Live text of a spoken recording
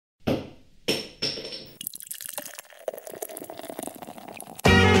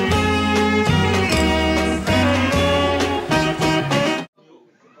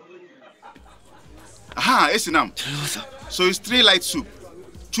Esinam. So it's 3 light soup,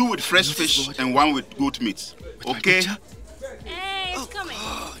 2 with fresh fish and 1 with goat meat. Okay? Hey, it's coming.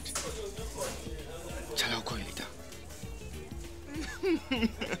 Charlie, I'll call you later.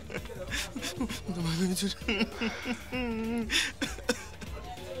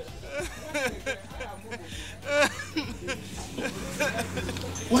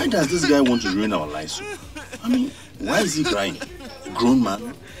 Why does this guy want to ruin our lives? I mean, why is he crying? A grown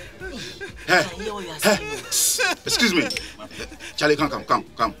man? Hey, excuse me. Charlie,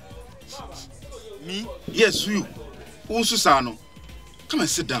 come. Me? Yes, you. Unsusano. Come and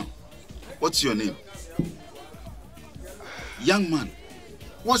sit down. What's your name? Young man,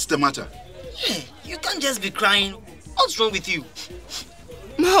 what's the matter? Hey, you can't just be crying. What's wrong with you?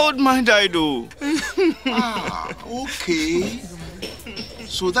 My old man died, though. Okay.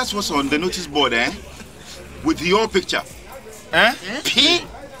 So that's what's on the notice board, eh? With your picture. Eh? P?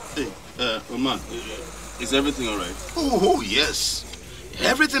 Hey, man, is everything all right? Oh, yes.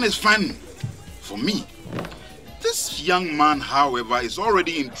 Everything is fine for me. This young man, however, is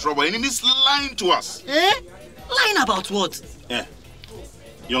already in trouble and he's lying to us. Eh? Lying about what? Yeah.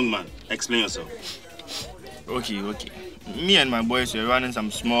 Young man, explain yourself. Okay. Me and my boys were running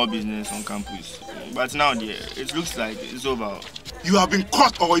some small business on campus. But now, dear, it looks like it's over. You have been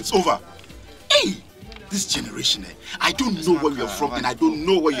caught or it's over. Hey! This generation, I don't know where you're from and I don't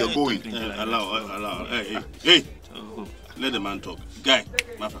know where you're going. Allow. Hey. Let the man talk. Guy,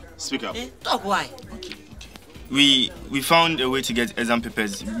 Mafa, speak up. Talk why? Okay. We found a way to get exam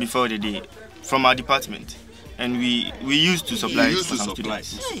papers before the day from our department. And we used to supply it for some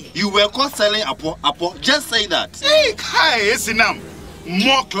students. You were caught selling Apo. Just say that. Hey, hi, Esinam.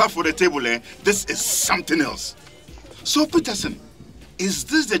 More clap for the table, eh? This is something else. So, Peterson, is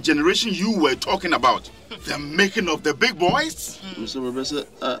this the generation you were talking about? The making of the big boys? Mr. Professor,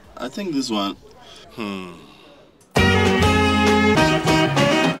 I think this one...